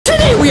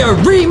we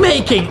are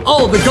remaking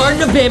all the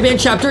Garden of Banban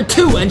Chapter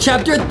 2 and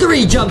Chapter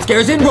 3 jump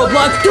scares in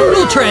Roblox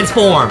Doodle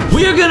Transform.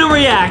 We are gonna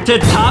react to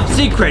top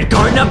secret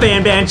Garden of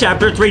Banban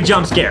Chapter 3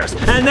 jump scares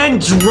and then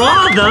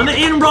draw them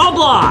in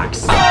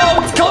Roblox.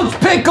 Oh, it's Coach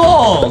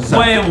Pickles!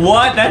 Wait,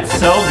 what? That's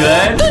so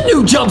good. The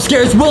new jump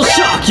scares will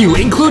shock you,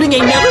 including a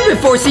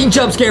never-before-seen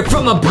jump scare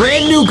from a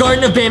brand new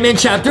Garden of Banban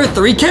Chapter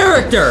 3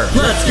 character.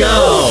 Let's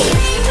go!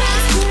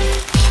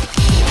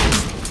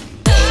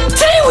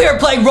 Today we are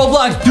playing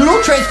Roblox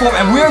Doodle Transform,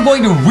 and we are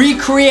going to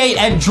recreate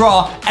and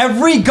draw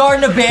every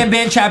Garden of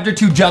Banban Chapter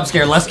 2 jump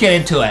scare. Let's get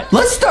into it.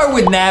 Let's start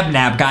with Nab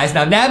Nab, guys.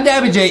 Now, Nab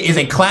Nab is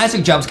a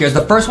classic jump scare. It's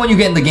the first one you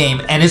get in the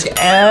game, and it's got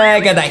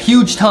that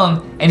huge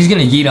tongue, and he's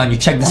gonna yeet on you.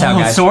 Check this out,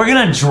 guys. So we're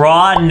gonna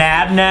draw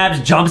Nab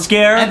Nab's jump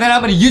scare? And then I'm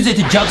gonna use it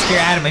to jump scare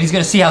Adam, and he's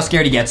gonna see how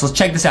scared he gets. Let's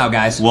check this out,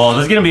 guys. Well,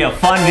 this is gonna be a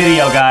fun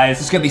video, guys.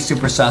 This is gonna be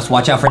super sus.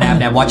 Watch out for Nab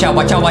Nab. Watch out,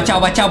 watch out, watch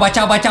out, watch out, watch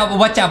out, watch out,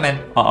 watch out, man.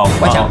 Uh-oh.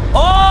 Watch out.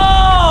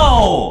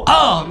 Oh!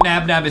 Oh,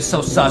 Nab Nab is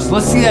so sus.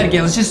 Let's see that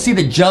again. Let's just see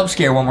the jump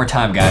scare one more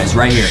time, guys.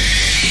 Right here.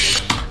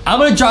 I'm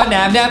gonna draw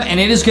Nab Nab, and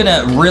it is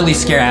gonna really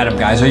scare Adam,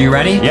 guys. Are you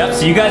ready? Yep,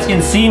 so you guys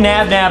can see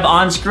Nab Nab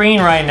on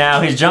screen right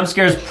now. His jump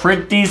scare is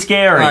pretty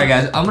scary. All right,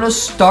 guys. I'm gonna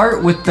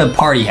start with the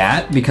party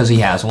hat because he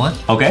has one.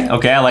 Okay,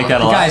 I like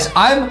that a lot. Guys,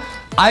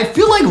 I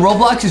feel like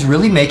Roblox is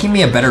really making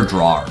me a better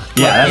drawer.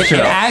 Yeah, that's true.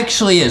 It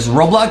actually is.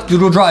 Roblox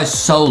Doodle Draw is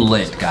so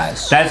lit,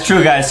 guys. That's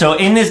true, guys. So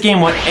in this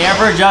game,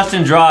 whatever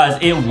Justin draws,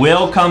 it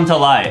will come to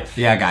life.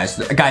 Yeah, guys.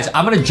 Guys,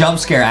 I'm gonna jump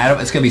scare Adam.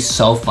 It's gonna be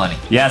so funny.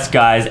 Yes,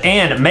 guys.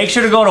 And make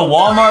sure to go to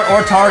Walmart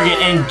or Target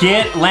and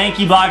get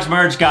LankyBox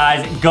merch,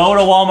 guys. Go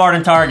to Walmart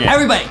and Target.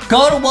 Everybody,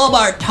 go to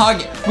Walmart,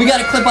 Target. We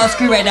got a clip on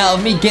screen right now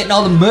of me getting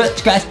all the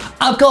merch, guys.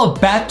 I'm going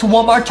back to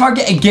Walmart,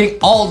 Target, and getting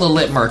all the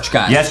lit merch,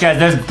 guys. Yes, guys.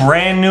 There's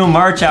brand new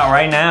merch out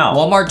right now.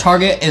 Walmart,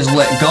 Target is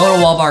lit. Go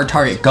to Walmart,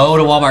 Target. Go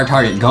to Walmart,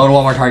 Target. Go to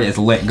Walmart, Target. It's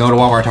lit. Go to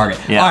Walmart, Target.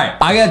 Yeah. All right,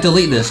 I gotta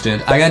delete this,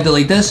 dude. I gotta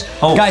delete this.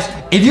 Oh. Guys,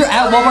 if you're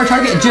at Walmart,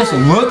 Target, just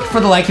look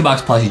for the LankyBox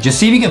plushie. Just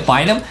see if you can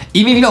find them.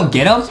 Even if you don't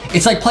get them,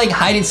 it's like playing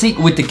hide and seek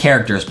with the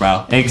characters,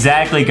 bro.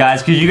 Exactly,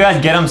 guys. Because you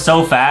guys get them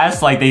so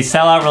fast, like they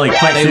sell out really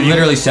quick. They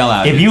literally sell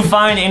out. If you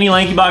find any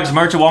LankyBox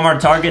merch at Walmart,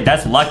 Target,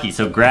 that's lucky.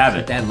 So grab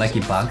it. That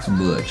LankyBox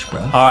merch,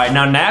 bro. All right,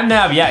 now Nab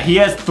Nab, yeah, he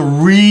has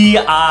 3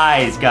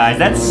 eyes, guys.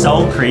 That's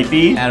so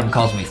creepy. Adam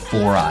calls me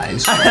 4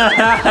 eyes.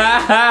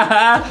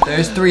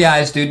 There's 3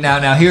 eyes, dude.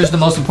 Now here's the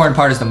most important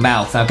part is the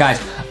mouth. Now, guys,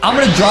 I'm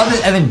gonna draw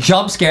this and then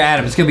jump scare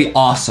Adam. It's gonna be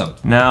awesome.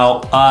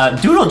 Now,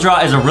 Doodle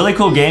Draw is a really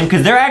cool game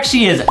because there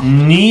actually is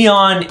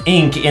neon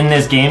ink in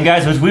this game,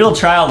 guys, which we'll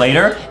try out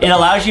later. It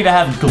allows you to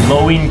have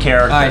glowing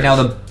characters. All right, now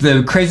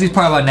the craziest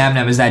part about Nab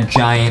Nab is that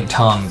giant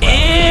tongue, bro. Ew!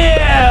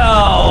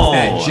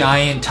 That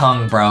giant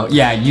tongue, bro.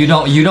 Yeah, you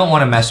don't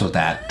want to mess with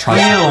that.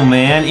 Trust me. Ew,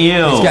 man,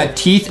 ew. It's got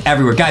teeth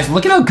everywhere. Guys,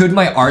 look at how good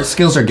my art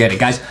skills are getting.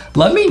 Guys,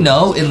 let me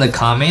know in the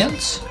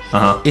comments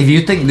if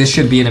you think this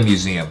should be in a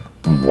museum.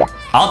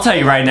 I'll tell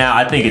you right now,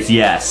 I think it's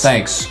yes.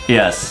 Thanks.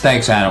 Yes.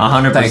 Thanks, Adam.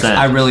 100%. Thanks.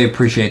 I really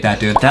appreciate that,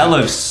 dude. That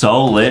looks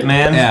so lit,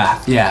 man.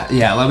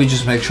 Yeah. Let me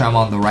just make sure I'm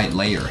on the right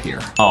layer here.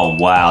 Oh,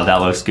 wow,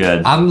 that looks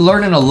good. I'm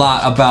learning a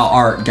lot about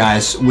art,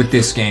 guys, with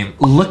this game.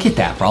 Look at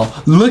that, bro.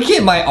 Look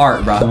at my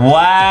art, bro.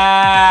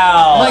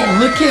 Wow. Like,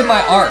 look at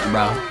my art,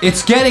 bro.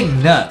 It's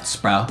getting nuts,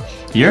 bro.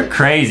 You're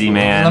crazy,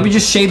 man. Let me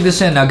just shade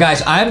this in. Now,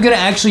 guys, I'm gonna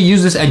actually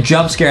use this and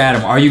jump scare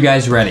Adam. Are you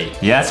guys ready?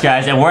 Yes,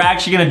 guys, and we're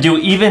actually gonna do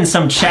even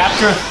some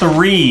Chapter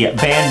 3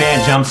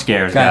 Banban jump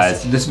scares,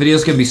 guys. This video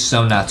is gonna be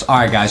so nuts. All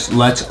right, guys,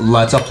 let's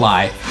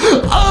apply.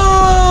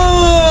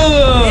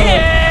 Oh! Ew!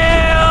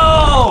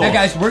 Now,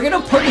 guys, we're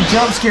gonna put the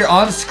jump scare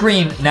on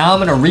screen. Now I'm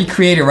gonna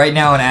recreate it right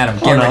now on Adam.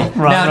 Get ready.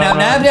 Now,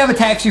 Nab Nab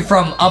attacks you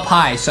from up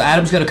high, so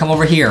Adam's gonna come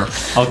over here.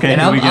 Okay,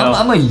 and here we go.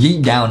 I'm gonna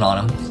yeet down on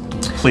him.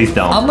 Please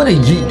don't. I'm gonna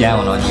yeet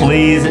down on you.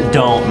 Please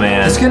don't,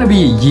 man. It's gonna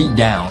be a yeet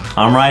down.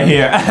 I'm right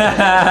here. It's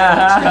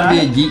gonna be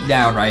a yeet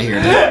down right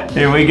here.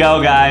 Here we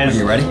go, guys. Are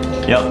you ready?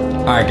 Yep.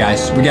 All right,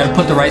 guys. We gotta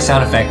put the right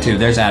sound effect too.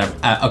 There's Adam.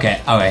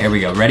 Okay, here we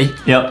go. Ready?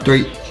 Yep.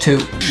 3, 2,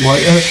 1.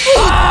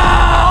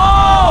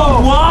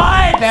 Oh,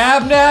 what?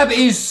 Nab Nab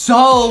is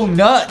so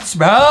nuts,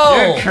 bro.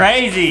 You're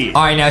crazy.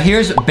 All right, now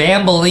here's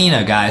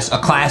Bambalina, guys. A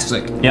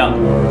classic.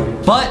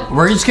 Yep. But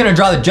we're just gonna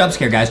draw the jump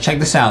scare, guys. Check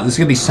this out. This is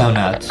gonna be so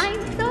nuts. Funny.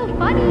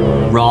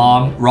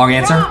 Wrong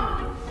answer.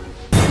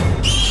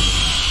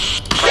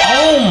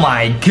 Oh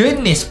my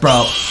goodness,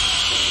 bro.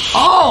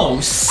 Oh,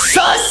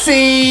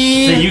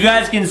 sussy. So you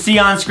guys can see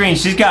on screen,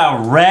 she's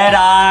got red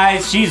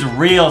eyes. She's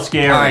real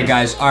scary. All right,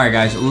 guys.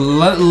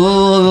 Let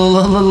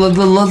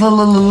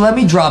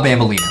me draw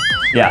Bambalina.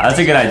 Yeah, that's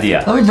a good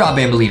idea. Let me draw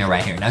Bambalina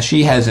right here. Now,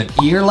 she has an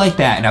ear like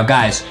that. Now,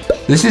 guys,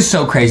 this is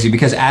so crazy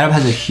because Adam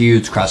has a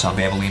huge crush on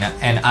Bambalina,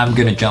 and I'm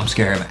gonna jump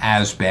scare him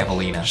as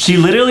Bambalina. She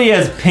literally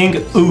has pink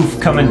oof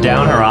coming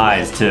down her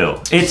eyes, too.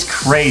 It's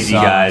crazy,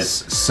 guys.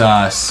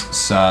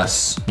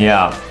 Sus.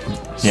 Yeah.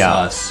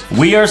 Sus.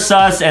 We are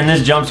sus, and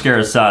this jump scare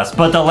is sus.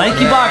 But the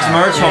LankyBox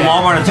merch from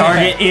Walmart and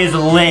Target is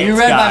lit, You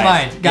read my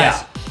mind.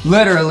 Guys,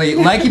 Literally,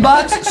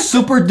 LankyBox,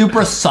 super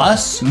duper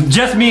sus.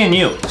 Just me and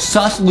you.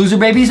 Sus loser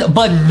babies,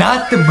 but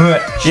not the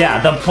merch.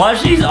 Yeah, the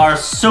plushies are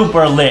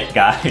super lit,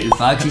 guys.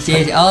 Foxy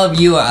says, all of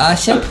you are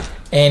awesome.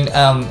 And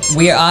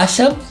we're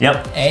awesome.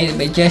 Yep.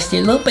 And just a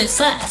little bit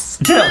sus.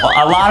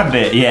 A lot of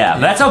it, yeah.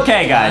 That's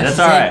okay, guys. That's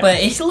all right. But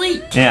it's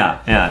late.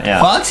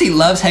 Yeah. Foxy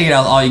loves hanging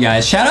out with all you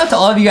guys. Shout out to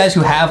all of you guys who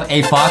have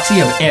a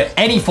Foxy of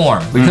any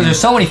form. Because there's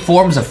so many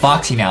forms of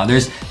Foxy now.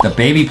 There's the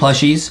baby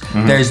plushies.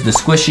 There's the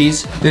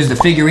squishies. There's the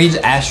figurines,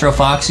 Astro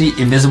Foxy,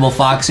 Invisible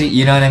Foxy.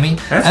 You know what I mean?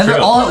 That's and true.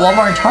 they're all at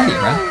Walmart and Target,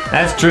 bro.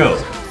 That's true.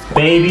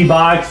 Baby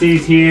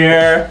Boxy's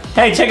here.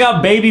 Hey, check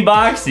out Baby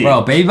Boxy.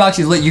 Bro, Baby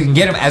Boxy's lit. You can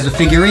get him as a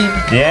figurine.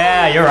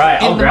 Yeah, you're right.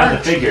 I'll grab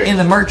the figure. In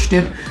the merch,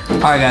 dude.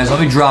 All right, guys,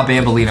 let me draw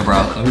Bambolina, bro.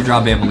 Let me draw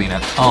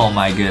Bambolina. Oh,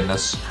 my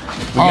goodness.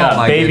 We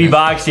got Baby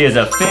Boxy as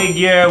a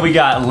figure. We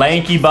got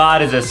LankyBot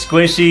as a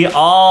squishy.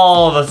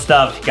 All the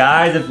stuff,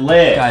 guys. It's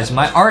lit. Guys,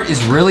 my art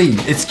is really,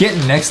 it's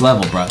getting next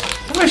level, bro.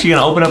 I'm actually going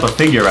to open up a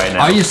figure right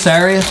now. Are you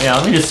serious? Yeah,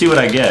 let me just see what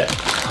I get.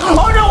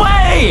 Oh, no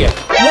way!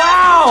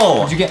 Wow!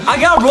 What'd you get? I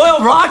got Royal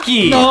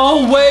Rocky.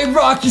 No way,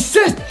 Rocky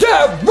says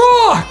that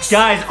rocks!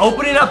 Guys,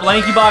 opening up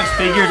LankyBox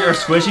figures or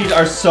squishies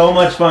are so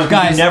much fun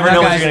because you never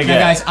know what you're gonna get.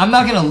 Guys, I'm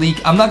not gonna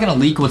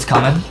leak what's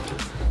coming.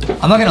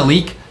 I'm not gonna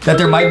leak that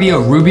there might be a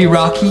Ruby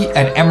Rocky,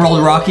 an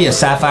Emerald Rocky, a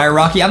Sapphire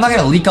Rocky. I'm not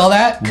gonna leak all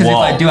that, because if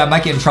I do, I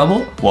might get in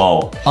trouble.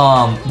 Whoa.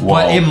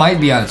 But it might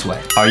be on its way.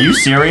 Are you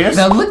serious?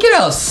 Now look at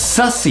how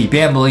sussy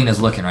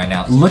Bambolina's looking right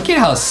now. Look at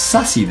how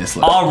sussy this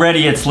looks.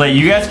 Already it's lit.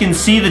 You guys can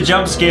see the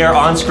jump scare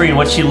on screen,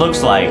 what she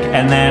looks like,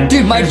 and then...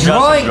 Dude, my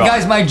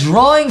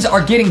drawings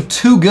are getting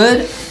too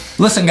good.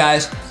 Listen,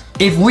 guys.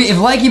 If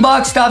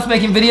LankyBox stops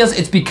making videos,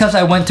 it's because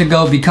I went to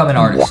go become an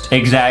artist.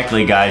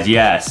 Exactly, guys.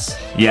 Yes.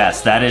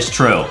 Yes, that is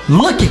true.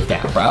 Look at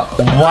that, bro.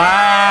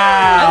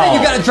 Wow. And then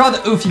you gotta draw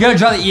the oof. You gotta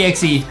draw the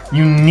EXE.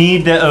 You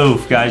need the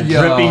oof, guys. Yo.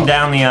 Dripping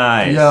down the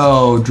eyes.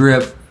 Yo,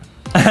 drip.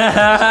 Ew.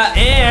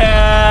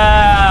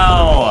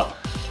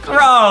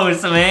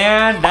 Gross,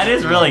 man. That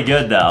is really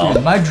good, though.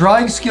 Dude, my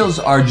drawing skills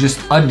are just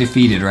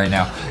undefeated right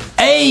now.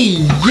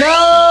 Hey,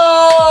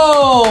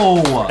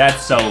 yo!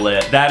 That's so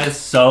lit. That is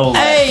so lit.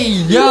 Hey,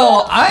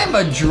 yo, I'm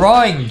a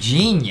drawing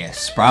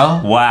genius,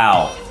 bro.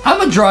 Wow. I'm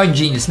a drawing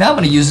genius. Now I'm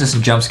gonna use this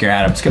in Jump Scare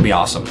Adam. It's gonna be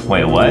awesome.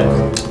 Wait, what?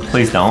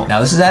 Please don't.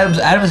 Now this is Adam's.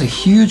 Adam has a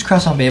huge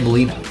crush on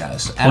Bambolina,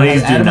 guys.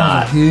 Please do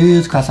not. Has a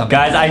huge crush on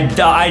Bambolina. Guys,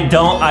 I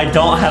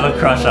don't have a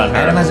crush on her.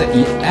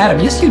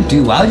 Adam, yes you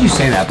do. Why would you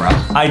say that, bro?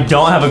 I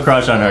don't have a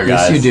crush on her,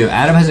 guys. Yes you do.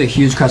 Adam has a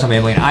huge crush on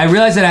Bambolina. I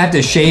realize that I have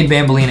to shade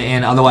Bambolina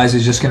in, otherwise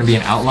it's just gonna be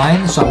an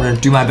outline. So I'm gonna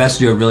do my best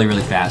to do it really,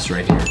 really fast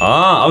right here.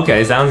 Oh,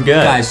 okay, sounds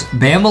good. Guys,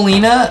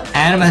 Bambolina,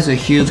 Adam has a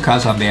huge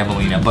crush on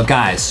Bambolina, but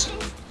guys,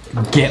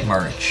 get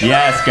merch.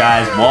 Yes,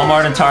 guys,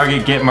 Walmart and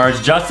Target, get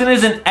merch. Justin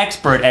is an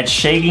expert at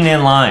shading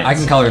in lines. I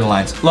can color the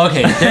lines.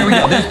 Okay, there we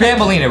go. There's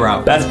Bambolina,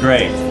 bro. That's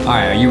great. All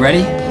right, are you ready?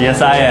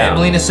 Yes, I am.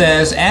 Bambolina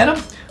says, Adam,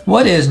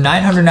 what is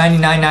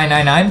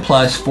 999,999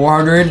 plus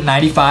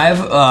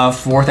 495,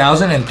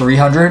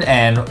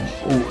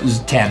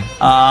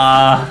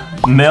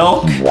 4,310?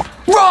 Milk?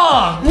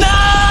 Wrong! No!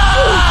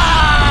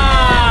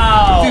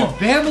 Dude,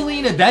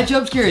 Bambolina, that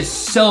jump scare is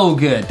so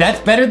good. That's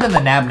better than the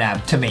Nab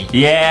Nab to me.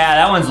 Yeah,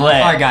 that one's lit.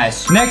 All right,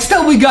 guys. Next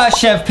up, we got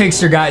Chef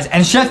Pigster, guys.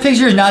 And Chef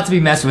Pigster is not to be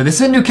messed with. This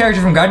is a new character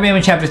from Garten of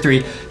Banban Chapter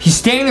 3. He's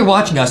standing there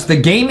watching us. The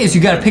game is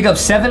you gotta pick up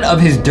 7 of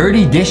his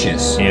dirty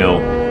dishes. Ew.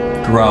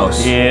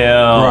 Gross. Ew.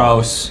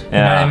 Gross. You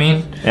know what I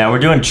mean? Yeah, we're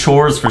doing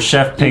chores for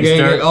Chef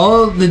Pigster.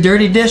 All the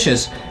dirty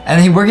dishes.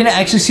 And then we're gonna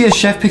actually see a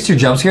Chef Pigster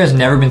jump scare has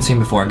never been seen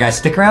before. Guys,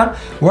 stick around.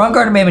 We're on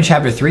Garten of Banban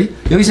Chapter 3.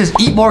 He always says,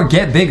 eat more,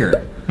 get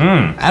bigger.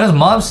 Adam's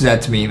mom says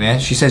that to me, man.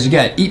 She says, you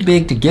gotta eat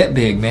big to get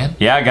big, man.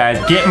 Yeah, guys,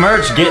 get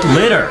merch, get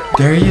litter.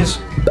 There he is.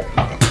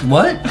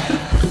 What?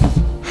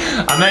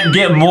 I meant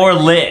get more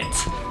lit.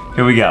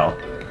 Here we go.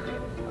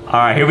 All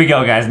right, here we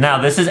go, guys. Now,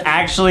 this is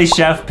actually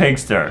Chef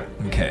Pigster.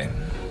 Okay.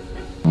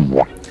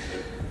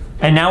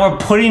 And now we're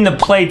putting the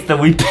plates that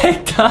we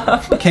picked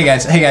up. Hey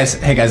guys,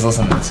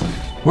 listen to this.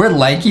 We're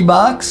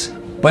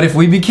LankyBox, but if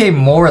we became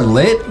more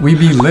lit, we'd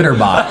be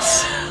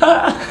Litterbox.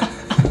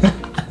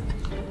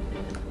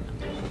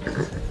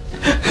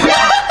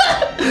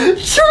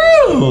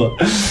 True!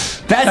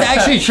 That's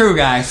actually true,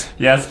 guys.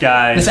 Yes,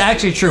 guys. It's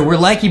actually true. We're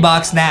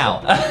LankyBox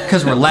now,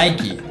 because we're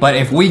lanky. But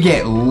if we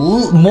get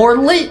more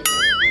lit,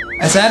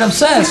 as Adam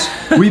says,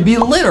 we'd be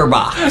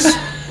Litterbox.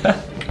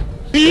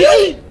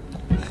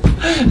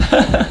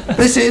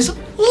 This is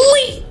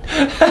lit.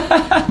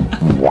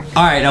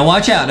 Alright, now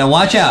watch out,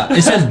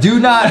 It says do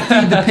not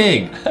feed the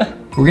pig.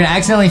 We're gonna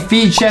accidentally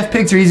feed Chef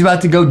Pigster. He's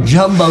about to go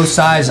jumbo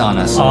size on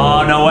us.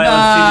 Oh, no way.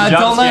 Let's see the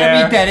jump don't let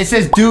him eat that. It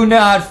says do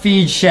not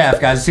feed Chef.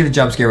 Guys, let's see the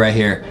jump scare right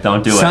here.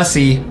 Don't do it.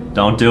 Sussy.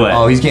 Don't do it.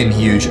 Oh, he's getting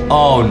huge.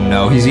 Oh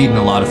no, he's eating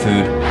a lot of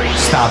food.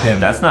 Stop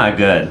him. That's not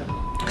good.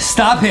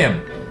 Stop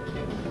him.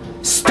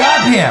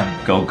 Stop him.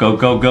 Go, go,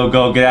 go, go,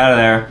 go. Get out of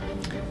there.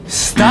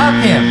 Stop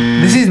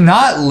him. This is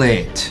not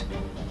lit.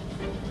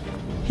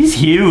 He's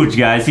huge,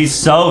 guys. He's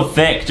so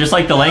thick. Just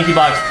like the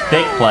LankyBox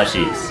thick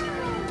plushies.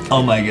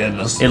 Oh my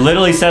goodness. It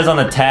literally says on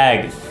the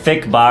tag,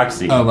 thick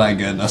Boxy. Oh my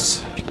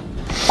goodness.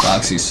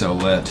 Boxy's so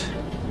lit.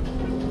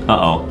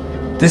 Uh-oh.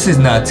 This is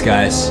nuts,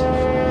 guys.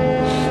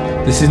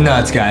 This is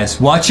nuts, guys.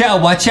 Watch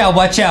out, watch out,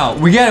 watch out.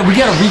 We gotta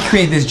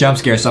recreate this jump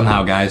scare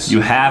somehow, guys. You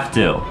have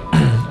to.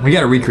 We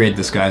gotta recreate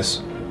this,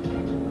 guys.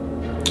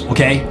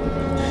 Okay?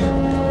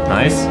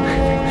 Nice.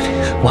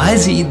 Why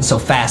is he eating so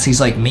fast? He's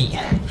like me.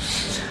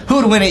 Who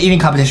would win an eating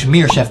competition,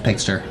 me or Chef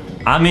Pigster?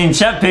 I mean,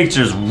 Chef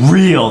Picture's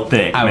real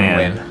thick, I would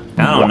man. win.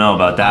 I don't know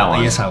about that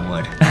one. Yes, I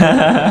would.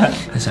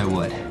 Yes, I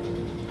would.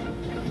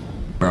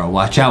 Bro,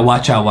 watch out,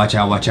 watch out, watch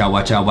out, watch out,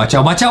 watch out, watch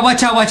out, watch out,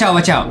 watch out, watch out,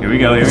 watch out. Here we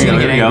go, here we go,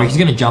 here we go. He's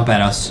gonna jump at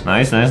us.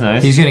 Nice, nice,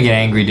 nice. He's gonna get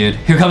angry, dude.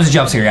 Here comes the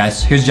jump scare,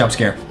 guys. Here's the jump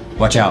scare.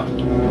 Watch out.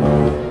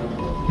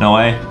 No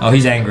way. Oh,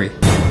 he's angry.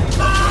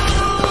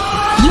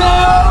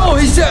 Yo!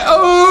 He said,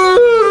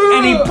 oh!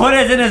 And he put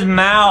it in his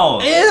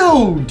mouth.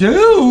 Ew,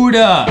 dude.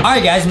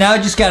 Alright, guys, now I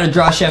just gotta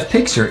draw Chef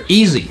Pixar.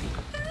 Easy.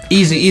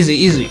 Easy, easy,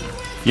 easy.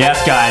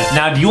 Yes, guys.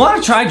 Now, do you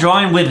want to try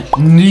drawing with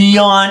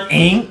neon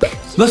ink?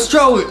 Let's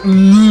draw with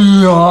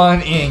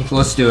neon ink.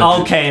 Let's do it.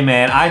 Okay,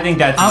 man. I think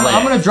that's lit.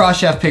 I'm gonna draw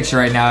Chef Pixar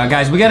right now.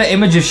 Guys, we got an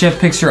image of Chef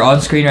Pixar on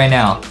screen right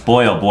now.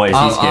 Boy, oh boy, is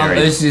he scary.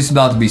 This is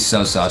about to be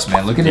so sus,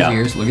 man. Look at his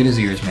ears. Look at his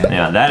ears, man.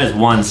 Yeah, that is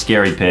one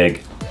scary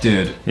pig.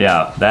 Dude.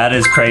 Yeah, that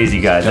is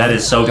crazy, guys. That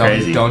is so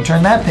crazy. Don't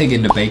turn that pig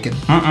into bacon.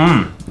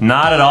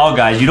 Not at all,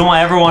 guys. You don't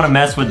ever want to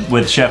mess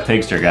with Chef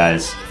Pigster,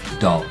 guys.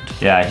 Don't.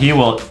 Yeah, he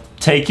will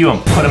take you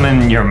and put him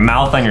in your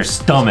mouth on your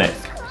stomach.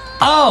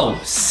 Oh,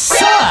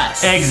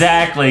 sus!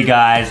 Exactly,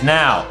 guys.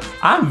 Now,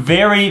 I'm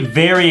very,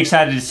 very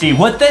excited to see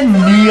what the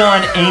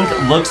neon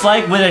ink looks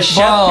like with a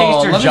Chef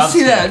Pigster jump. Let me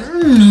see that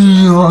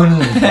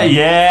neon ink.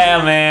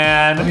 Yeah,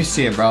 man. Let me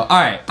see it, bro. All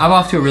right, I'm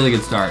off to a really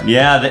good start.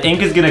 Yeah, the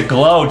ink is gonna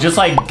glow just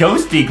like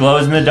Ghosty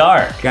glows in the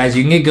dark. Guys,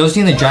 you can get Ghosty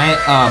in the giant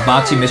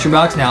Boxy mystery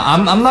box. Now,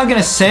 I'm not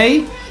gonna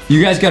say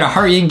you guys gotta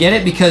hurry and get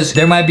it because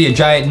there might be a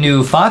giant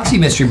new Foxy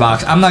mystery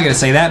box. I'm not gonna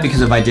say that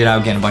because if I did, I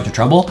would get in a bunch of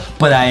trouble,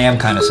 but I am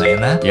kind of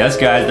saying that. Yes,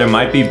 guys, there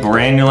might be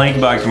brand new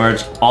LankyBox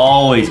merch.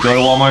 Always go to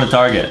Walmart or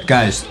Target.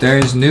 Guys,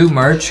 there's new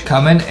merch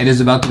coming. It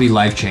is about to be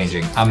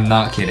life-changing. I'm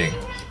not kidding.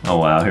 Oh,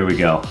 wow, here we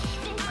go.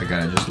 I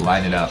gotta just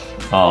line it up.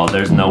 Oh,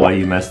 there's no way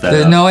you messed that up.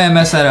 There's no way I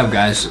messed that up,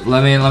 guys.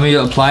 Let me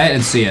apply it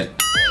and see it.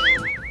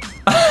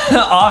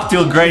 Off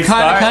to a great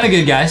start. Kind of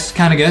good, guys.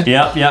 Kind of good.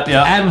 Yep.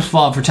 Adam's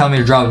fault for telling me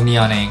to draw with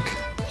neon ink.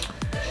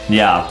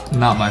 Yeah.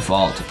 Not my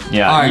fault.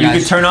 Yeah, all right, you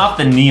guys. could turn off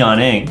the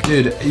neon ink.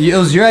 Dude, it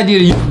was your idea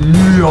to use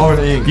neon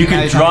ink. You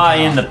could draw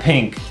in the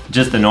pink,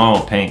 just the normal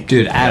pink.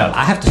 Dude, Adam,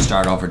 I have to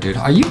start over, dude.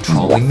 Are you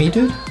trolling me,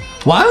 dude?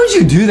 Why would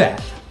you do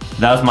that?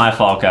 That was my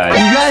fault, guys.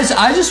 You guys,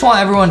 I just want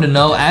everyone to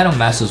know Adam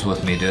messes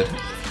with me, dude.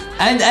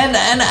 And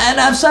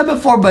I've said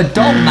before, but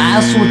don't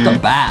mess with the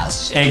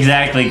best.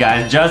 Exactly,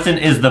 guys. Justin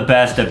is the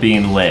best at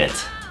being lit.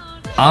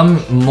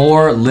 I'm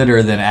more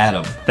litter than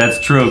Adam. That's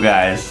true,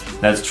 guys.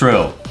 That's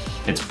true.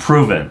 It's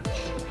proven.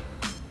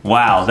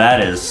 Wow, that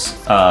is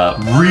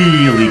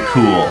really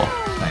cool.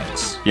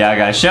 Thanks. Yeah,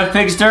 guys. Chef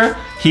Pigster,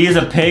 he is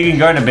a pig in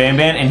Garten of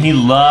Banban, and he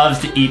loves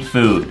to eat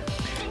food.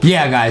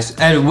 Yeah, guys.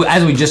 And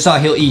as we just saw,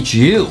 he'll eat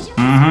you.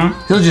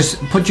 He'll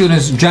just put you in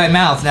his giant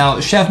mouth. Now,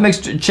 Chef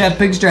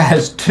Pigster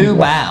has 2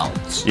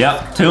 mouths.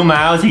 Yep, 2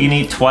 mouths. He can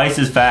eat twice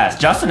as fast.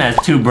 Justin has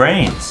 2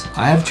 brains.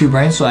 I have 2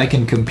 brains, so I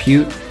can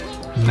compute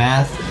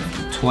math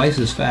twice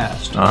as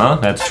fast.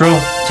 That's true.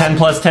 10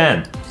 plus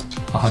 10.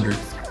 100.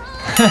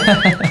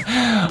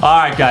 All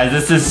right, guys,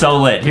 this is so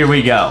lit. Here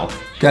we go.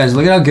 Guys,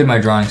 look at how good my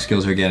drawing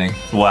skills are getting.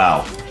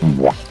 Wow.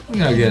 Look at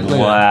how good.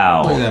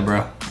 Wow. Look at that,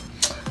 bro.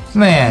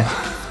 Man,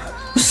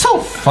 it's so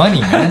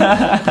funny,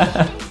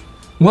 man.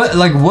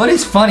 What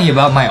is funny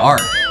about my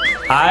art?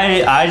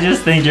 I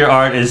just think your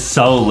art is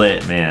so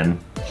lit, man.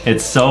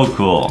 It's so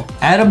cool.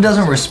 Adam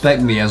doesn't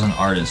respect me as an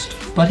artist,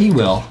 but he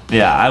will.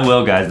 Yeah, I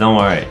will, guys. Don't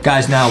worry.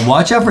 Guys, now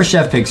watch out for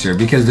Chef Pigster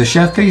because the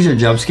Chef Pigster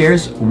jump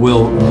scares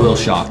will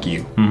shock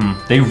you.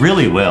 They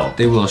really will.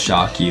 They will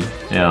shock you.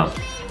 Yeah.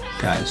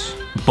 Guys.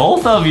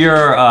 Both of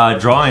your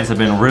drawings have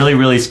been really,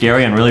 really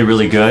scary and really,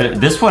 really good.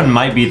 This one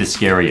might be the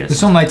scariest.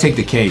 This one might take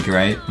the cake,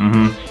 right?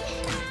 Yeah,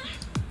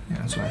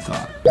 that's what I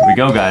thought. Here we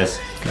go, guys.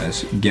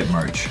 Guys, get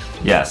merch.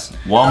 Yes.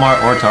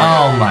 Walmart or Target.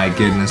 Oh my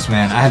goodness,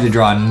 man. I have to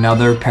draw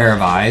another pair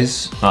of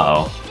eyes.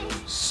 Uh-oh.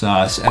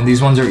 Sus. And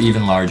these ones are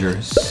even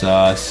larger.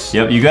 Sus.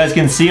 Yep, you guys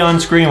can see on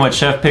screen what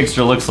Chef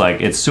Pigster looks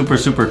like. It's super,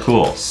 super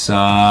cool.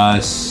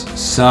 Sus.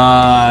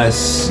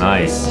 Sus.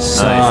 Nice.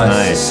 Sus.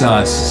 Nice.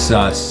 Sus.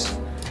 Sus.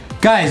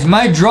 Guys,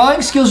 my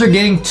drawing skills are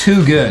getting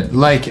too good.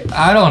 Like,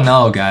 I don't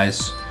know,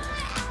 guys.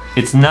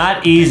 It's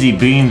not easy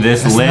being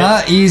this lit. It's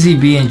not easy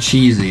being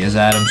cheesy, as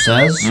Adam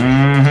says.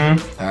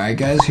 All right,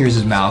 guys, here's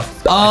his mouth.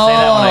 I say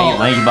that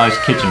when I eat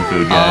LankyBox kitchen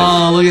food, guys.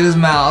 Oh, look at his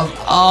mouth.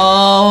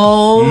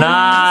 Oh.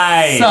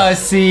 Nice.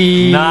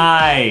 Sussy.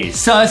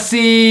 Nice.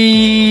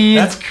 Sussy.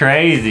 That's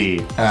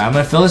crazy. All right, I'm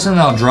gonna fill this in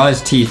and I'll draw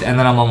his teeth and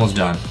then I'm almost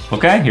done.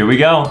 Okay, here we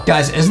go.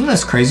 Guys, isn't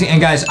this crazy?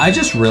 And guys, I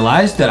just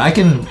realized that I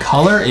can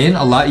color in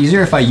a lot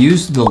easier if I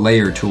use the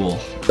layer tool.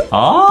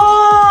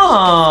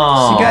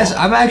 Oh. See, guys,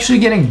 I'm actually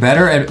getting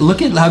better at,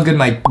 look at how good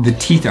the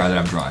teeth are that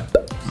I'm drawing.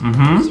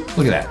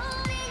 Look at that.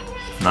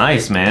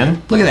 Nice,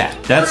 man. Look at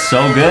that. That's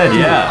so good,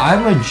 yeah.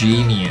 I'm a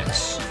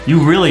genius. You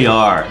really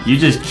are. You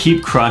just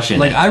keep crushing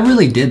Like, it. I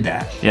really did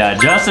that. Yeah,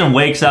 Justin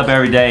wakes up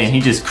every day and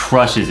he just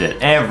crushes it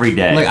every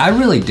day. Like, I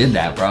really did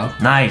that, bro.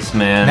 Nice,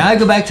 man. Now I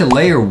go back to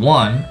layer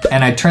 1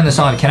 and I turn this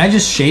on. Can I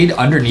just shade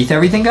underneath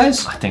everything,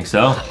 guys? I think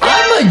so.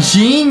 I'm a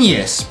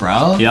genius,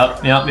 bro.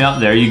 Yep.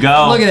 There you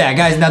go. Look at that,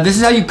 guys. Now, this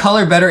is how you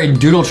color better in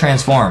Doodle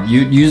Transform.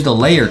 You use the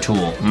layer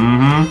tool.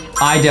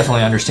 I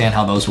definitely understand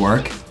how those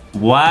work.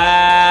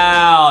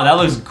 Wow, that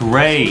looks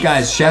great.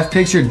 Guys, Chef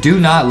Picture, do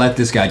not let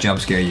this guy jump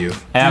scare you.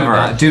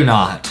 Ever. Do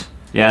not.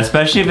 Yeah,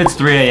 especially if it's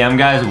 3 a.m.,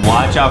 guys.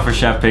 Watch out for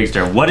Chef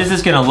Pigster. What is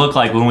this gonna look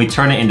like when we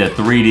turn it into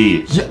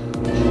 3D?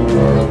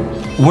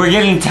 Yeah. We're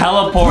getting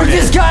teleported. We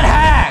just got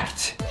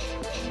hacked.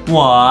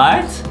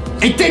 What?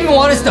 It didn't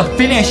want us to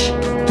finish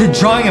the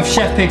drawing of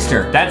Chef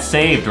Pigster. That's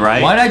saved,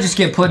 right? Why did I just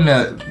get put in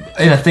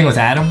a thing with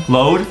Adam?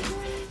 Load?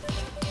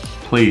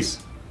 Please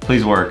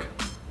work.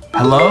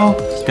 Hello?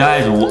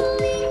 Guys,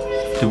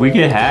 did we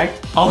get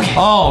hacked? Okay.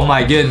 Oh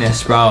my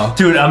goodness, bro.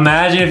 Dude,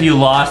 imagine if you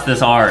lost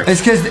this art.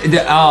 It's because,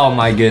 oh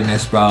my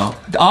goodness, bro.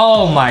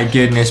 Oh my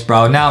goodness,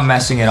 bro. Now I'm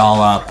messing it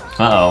all up.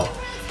 Uh-oh.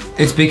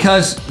 It's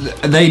because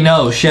they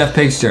know Chef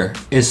Pigster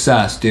is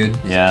sus, dude.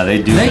 Yeah,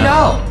 they do. They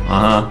know.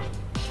 Uh-huh.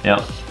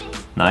 Yep.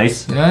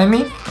 Nice. You know what I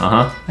mean?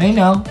 Uh-huh. They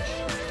know.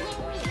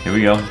 Here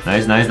we go.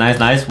 Nice.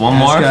 One I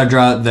more. just gotta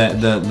draw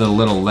the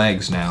little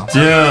legs now.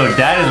 Dude,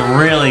 that is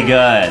really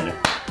good.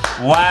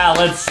 Wow,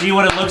 let's see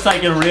what it looks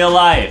like in real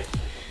life.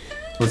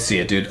 Let's see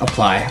it, dude.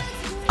 Apply.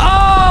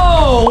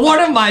 Oh, one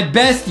of my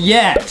best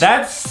yet.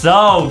 That's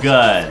so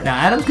good. Now,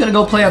 Adam's gonna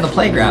go play on the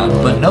playground,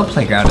 but no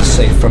playground is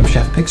safe from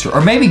Chef Pigster. Or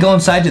maybe go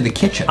inside to the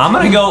kitchen. I'm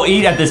gonna go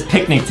eat at this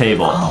picnic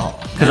table. Oh.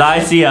 Because I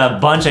see a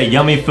bunch of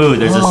yummy food.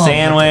 There's a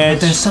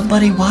sandwich. There's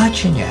somebody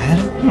watching you,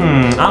 Adam.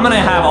 I'm gonna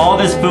have all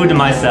this food to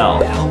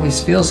myself. It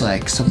always feels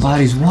like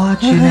somebody's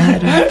watching,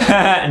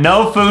 Adam.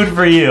 No food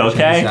for you, okay?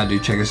 Check this out,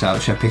 dude. Check this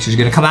out. Chef Pigster's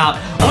gonna come out.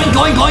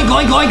 Going.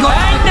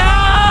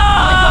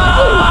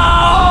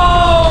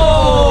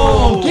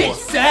 No! Get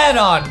set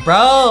on,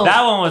 bro.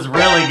 That one was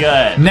really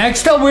good.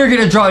 Next up, we're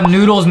gonna draw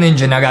Noodles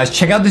Ninja. Now, guys,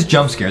 check out this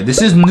jump scare.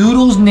 This is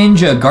Noodles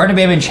Ninja, Garten of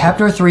Banban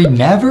Chapter 3,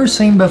 Never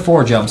Seen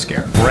Before jump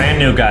scare. Brand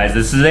new, guys.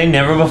 This is a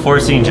never before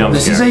seen jump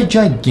This scare. is a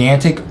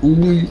gigantic.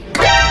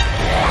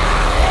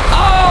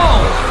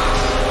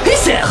 Oh! He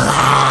said.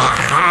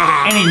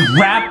 And he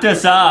wrapped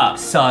us up.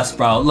 Sus,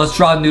 bro. Let's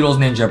draw Noodles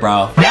Ninja,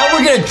 bro. Now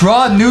we're gonna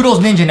draw Noodles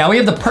Ninja. Now we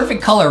have the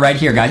perfect color right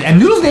here, guys. And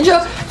Noodles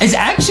Ninja is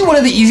actually one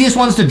of the easiest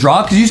ones to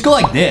draw because you just go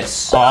like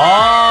this.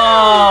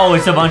 Oh,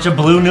 it's a bunch of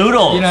blue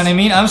noodles. You know what I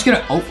mean? I'm just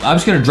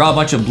gonna draw a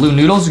bunch of blue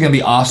noodles. It's gonna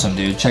be awesome,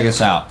 dude. Check this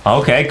out.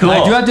 Okay, cool.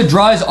 I do have to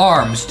draw his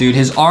arms, dude.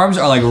 His arms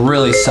are like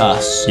really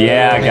sus.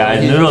 Yeah,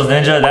 guys. Noodles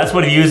Ninja, that's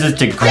what he uses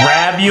to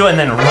grab you and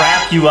then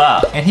wrap you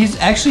up. And he's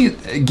actually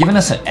giving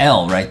us an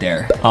L right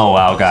there. Oh,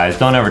 wow, guys.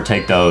 Don't ever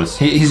take those.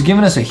 He's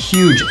giving us a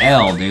huge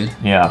L, dude.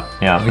 Yeah,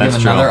 We that's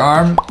give true. another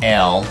arm,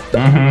 L.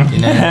 You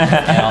know,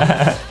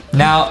 L.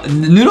 Now,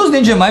 Noodles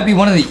Ninja might be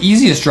one of the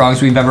easiest drawings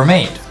we've ever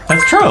made.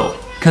 That's true.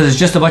 Because it's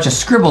just a bunch of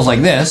scribbles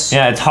like this.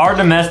 Yeah, it's hard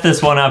to mess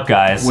this one up,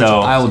 guys. Which So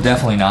I will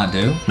definitely not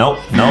do. Nope,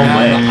 no And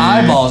way. the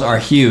eyeballs are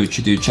huge,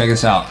 dude. Check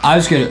this out. I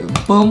was gonna,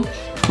 boom,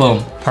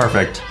 boom.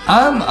 Perfect.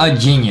 I'm a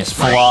genius.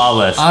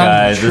 Flawless,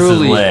 guys. I'm truly,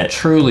 this is lit.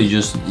 truly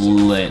just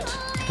lit.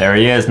 There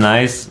he is.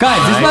 Nice.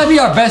 Guys, this might be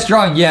our best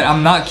drawing yet.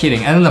 I'm not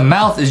kidding. And then the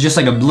mouth is just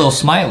like a little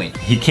smiley.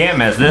 He can't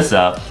mess this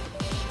up.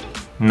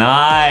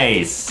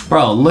 Nice.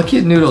 Bro, look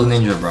at Noodles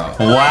Ninja, bro.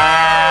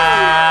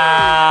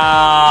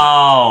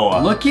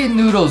 Wow. Look at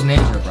Noodles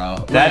Ninja,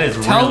 bro. That is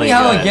Tell really me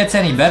how good. it gets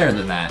any better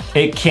than that.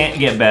 It can't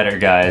get better,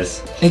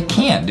 guys. It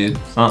can't, dude.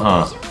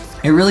 Uh-uh.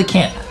 It really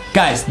can't.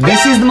 Guys,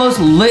 this is the most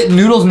lit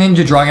Noodles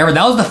Ninja drawing ever.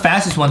 That was the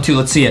fastest one, too.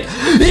 Let's see it.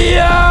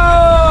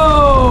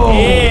 Yo!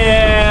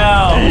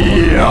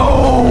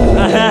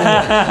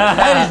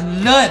 That is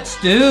nuts,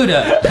 dude.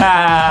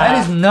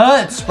 That is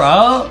nuts,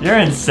 bro. You're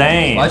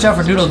insane. Watch out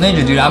for Noodles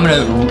Ninja, dude. I'm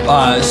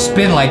gonna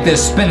spin like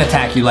this, spin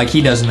attack you like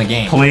he does in the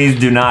game. Please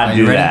do not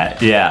do ready?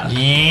 that. Yeah.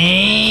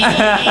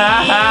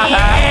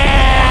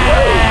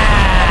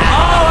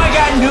 Oh, I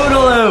got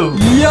Noodaloo.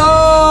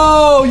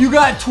 Yo, you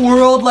got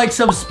twirled like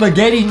some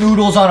spaghetti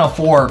noodles on a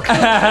fork.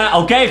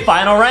 Okay,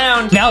 final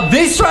round. Now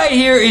this right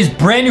here is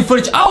brand new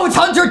footage. Oh, it's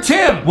Hunter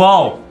Tim.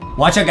 Whoa.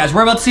 Watch out, guys.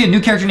 We're about to see a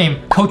new character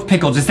named Coach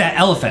Pickles. It's that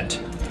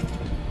elephant.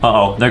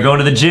 Uh-oh, they're going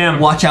to the gym.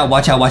 Watch out,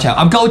 watch out, watch out.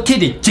 I'm going to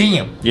the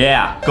gym.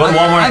 Yeah, go to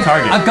Walmart and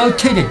Target. I go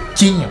to the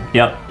gym.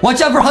 Yep. Watch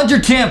out for Hunter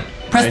Tim.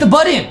 Press the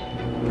button.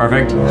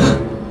 Perfect.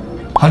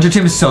 Hunter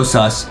Tim is so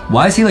sus.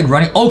 Why is he like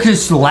running? Oh, because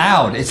it's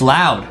loud. It's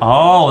loud.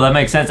 Oh, that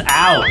makes sense.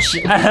 Ouch.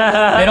 They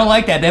don't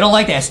like that. They don't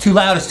like that. It's too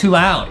loud. It's too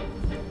loud.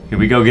 Here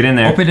we go. Get in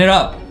there. Open it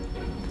up.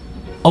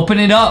 Open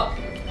it up.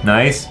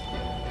 Nice.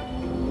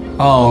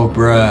 Oh,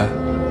 bruh.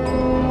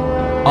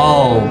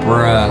 Oh,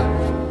 bruh.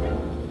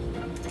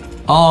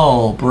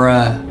 Oh,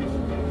 bruh.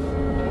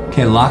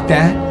 Okay, lock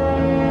that.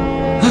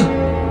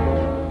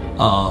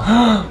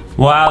 Uh-oh.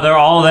 Wow, they're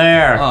all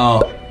there.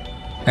 Uh-oh.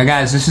 Now,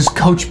 guys, this is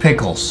Coach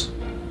Pickles.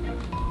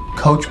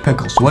 Coach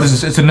Pickles. What is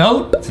this? It's a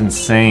note? It's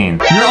insane.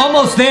 You're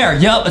almost there.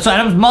 Yep, that's what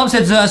Adam's mom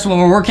said to us when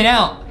we're working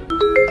out.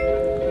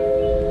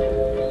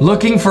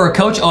 Looking for a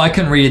coach. Oh, I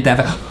couldn't read it that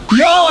fast.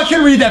 Yo, I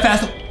couldn't read it that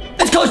fast.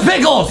 It's Coach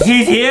Pickles.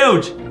 He's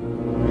huge.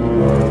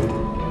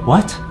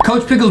 What?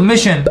 Coach Pickles'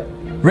 mission.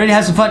 Ready to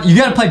have some fun? You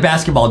gotta play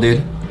basketball,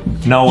 dude.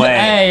 No way.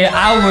 Hey,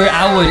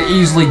 I would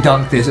easily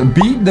dunk this.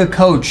 Beat the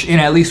coach in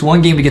at least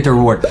one game to get the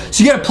reward.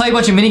 So you gotta play a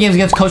bunch of mini games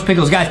against Coach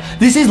Pickles. Guys,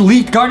 this is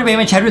leaked Garden of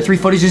Banban Chapter 3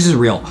 footage. This is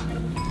real.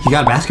 You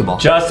got basketball.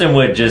 Justin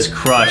would just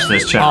crush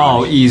this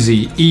challenge. Oh,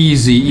 easy,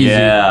 easy, easy.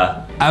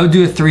 Yeah. I would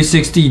do a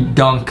 360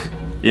 dunk.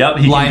 Yep,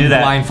 he can do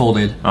that.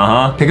 Blindfolded.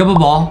 Uh-huh. Pick up a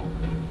ball.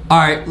 All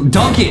right,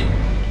 dunk it.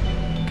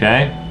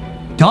 Okay.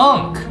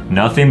 Dunk.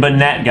 Nothing but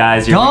net,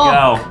 guys. Here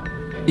Dunk. we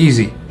go.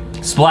 Easy.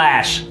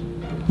 Splash.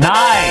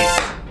 Nice.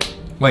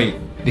 Wait,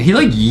 did he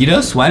like yeet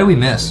us? Why did we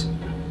miss?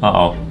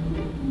 Uh-oh.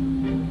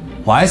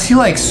 Why is he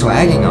like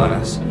swagging on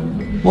us?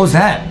 What was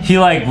that? He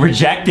like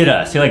rejected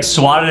us. He like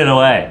swatted it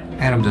away.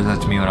 Adam does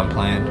that to me when I'm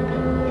playing.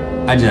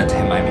 I do that to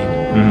him, I mean.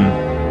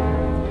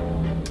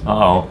 Mm-hmm.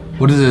 Uh-oh.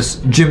 What is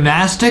this?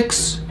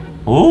 Gymnastics?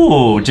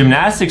 Ooh,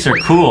 gymnastics are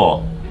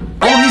cool.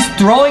 Oh, he's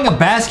throwing a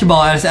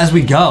basketball at us as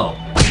we go.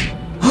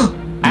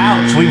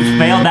 Ouch, we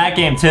failed that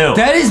game too.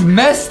 That is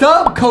messed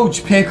up,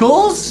 Coach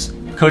Pickles.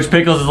 Coach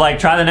Pickles is like,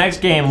 try the next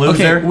game,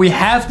 loser. Okay, we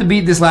have to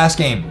beat this last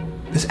game.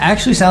 This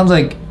actually sounds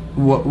like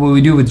what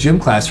we do with gym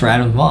class for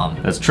Adam's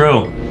mom. That's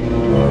true.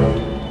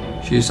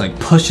 She just like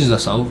pushes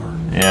us over.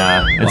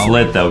 Yeah, it's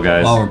lit though,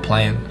 guys. While we're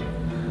playing.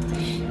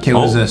 Okay,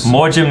 what is this?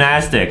 More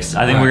gymnastics.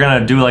 I think we're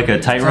gonna do like a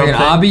tightrope like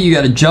thing. an obby, you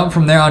gotta jump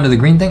from there onto the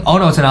green thing. Oh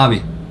no, it's an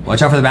obby.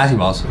 Watch out for the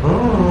basketballs.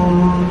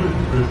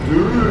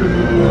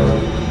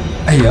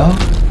 Hey, yo.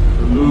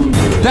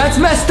 That's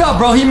messed up,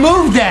 bro. He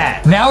moved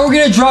that. Now we're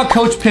gonna draw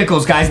Coach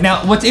Pickles, guys.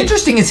 Now, what's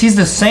interesting is he's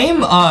the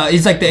same,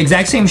 he's like the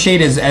exact same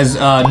shade as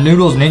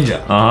Noodles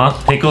Ninja. Uh-huh.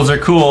 Pickles are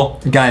cool.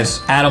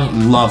 Guys,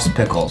 Adam loves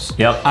pickles.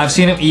 Yep. I've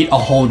seen him eat a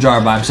whole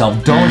jar by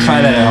himself. Don't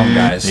try that at home,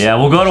 guys. Yeah,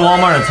 we'll go to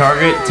Walmart and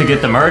Target to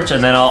get the merch,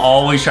 and then I'll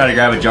always try to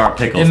grab a jar of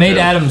pickles. It made too.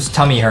 Adam's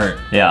tummy hurt.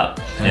 Yeah.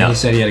 And he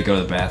said he had to go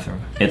to the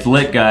bathroom. It's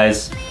lit,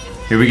 guys.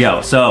 Here we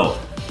go. So,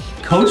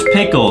 Coach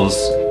Pickles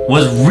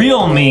was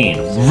real mean.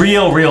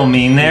 Real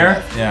mean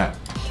there. Yeah.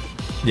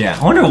 Yeah.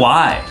 I wonder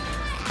why.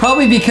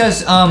 Probably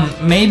because,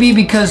 maybe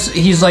because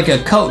he's like a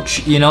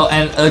coach, you know,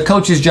 and a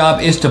coach's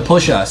job is to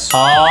push us.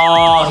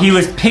 Oh, he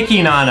was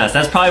picking on us.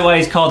 That's probably why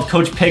he's called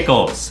Coach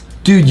Pickles.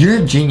 Dude, you're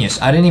a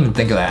genius. I didn't even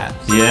think of that.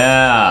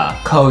 Yeah.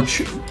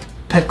 Coach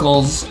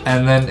Pickles,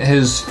 and then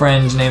his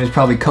friend's name is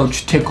probably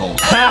Coach Tickle.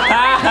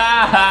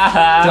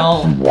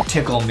 Don't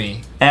tickle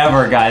me.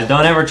 Ever, guys.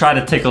 Don't ever try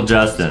to tickle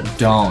Justin.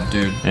 Don't,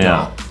 dude.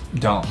 Yeah.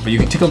 Don't. But you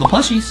can tickle the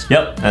plushies.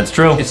 Yep, that's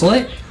true. It's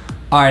lit.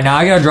 All right, now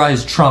I gotta draw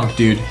his trunk,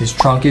 dude. His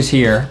trunk is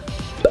here.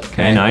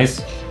 Okay,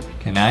 nice.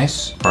 Okay,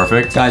 nice.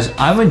 Perfect. Guys,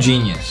 I'm a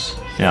genius.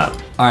 Yeah.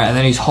 All right, and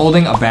then he's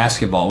holding a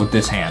basketball with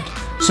this hand.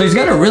 So he's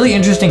got a really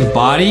interesting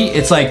body.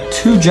 It's like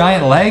 2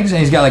 giant legs, and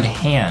he's got like a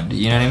hand.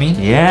 You know what I mean?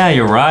 Yeah,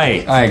 you're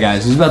right. All right,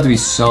 guys, this is about to be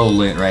so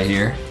lit right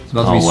here. It's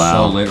about to be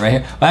wow. so lit right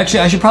here. Well,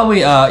 actually, I should probably,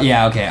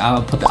 yeah, okay.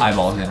 I'll put the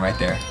eyeballs in right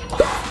there.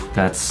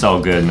 That's so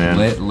good, man.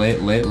 Lit.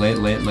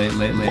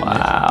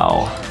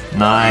 Wow.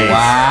 Nice.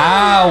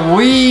 Wow,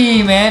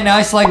 wee, man. Now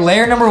it's like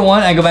layer number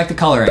 1. I go back to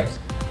coloring.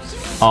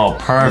 Oh,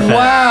 perfect.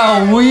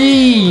 Wow,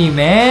 wee,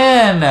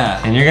 man.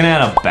 And you're gonna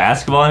add a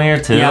basketball in here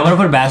too? Yeah, I'm gonna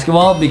put a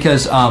basketball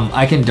because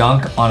I can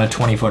dunk on a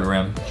 20-foot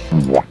rim.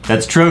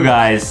 That's true,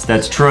 guys.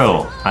 That's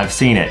true. I've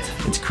seen it.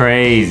 It's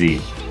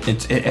crazy.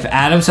 If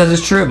Adam says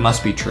it's true, it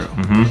must be true.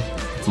 Mm-hmm.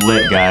 It's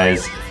lit,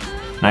 guys.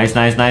 Nice.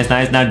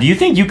 Now, do you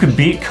think you could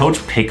beat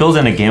Coach Pickles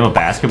in a game of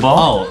basketball?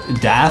 Oh,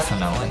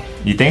 definitely.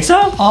 You think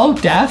so? Oh,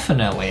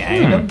 definitely,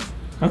 Adam.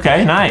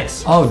 Okay,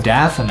 nice. Oh,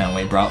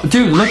 definitely, bro.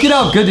 Dude, look at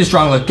how good this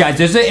drawing looks. Guys,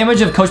 there's an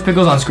image of Coach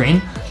Pickles on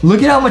screen.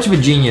 Look at how much of a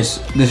genius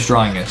this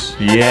drawing is.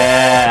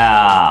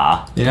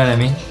 Yeah. You know what I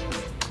mean?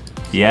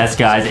 Yes,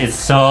 guys, it's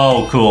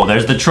so cool.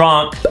 There's the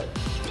trunk.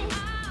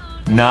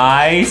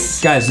 Nice.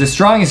 Guys, this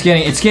drawing is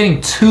getting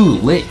too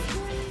lit.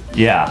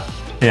 Yeah,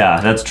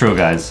 that's true,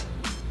 guys.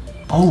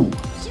 Oh.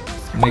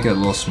 Make a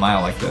little smile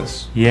like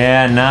this.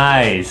 Yeah,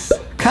 nice.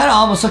 Kind of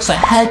almost looks like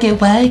Huggy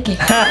Wuggy.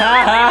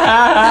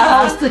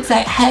 Almost looks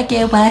like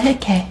Huggy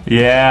Wuggy.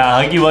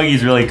 Yeah, Huggy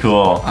Wuggy's really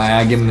cool.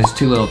 I give him his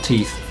 2 little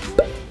teeth.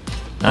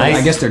 Nice. Well,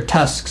 I guess they're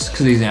tusks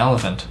because he's an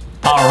elephant.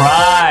 All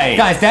right.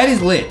 Guys, that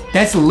is lit.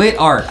 That's lit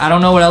art. I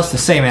don't know what else to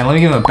say, man. Let me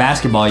give him a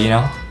basketball, you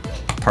know?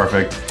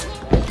 Perfect.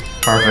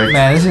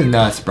 Man, this is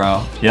nuts,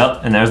 bro.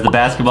 Yep, and there's the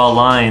basketball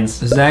lines.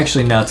 This is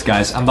actually nuts,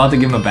 guys. I'm about to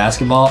give him a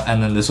basketball,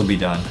 and then this will be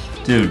done.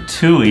 Dude,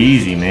 too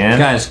easy, man.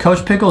 Guys,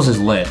 Coach Pickles is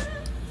lit.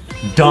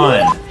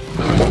 Done.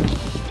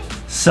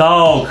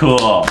 So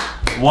cool.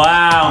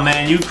 Wow,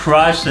 man, you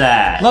crushed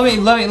that. Let me.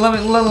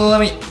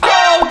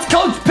 Oh, it's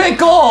Coach Pickles!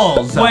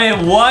 Pickles! Wait,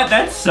 what?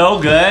 That's so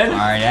good. All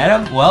right,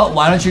 Adam. Well,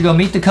 why don't you go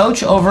meet the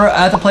coach over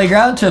at the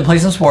playground to play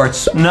some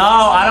sports? No,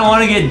 I don't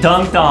want to get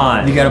dunked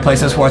on. You gotta play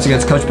some sports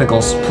against Coach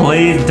Pickles.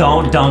 Please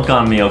don't dunk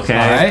on me, okay?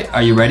 All right,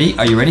 are you ready?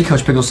 Are you ready?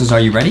 Coach Pickles says, are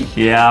you ready?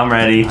 Yeah, I'm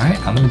ready. All right,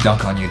 I'm gonna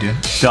dunk on you, dude.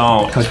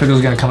 Don't. Coach Pickles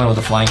is gonna come in with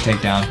a flying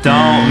takedown.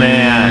 Don't,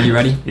 man. Are you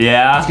ready?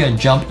 Yeah. He's gonna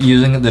jump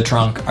using the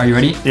trunk. Are you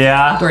ready?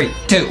 Yeah. 3,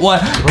 2, 1.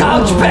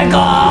 Coach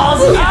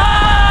Pickles! Ah!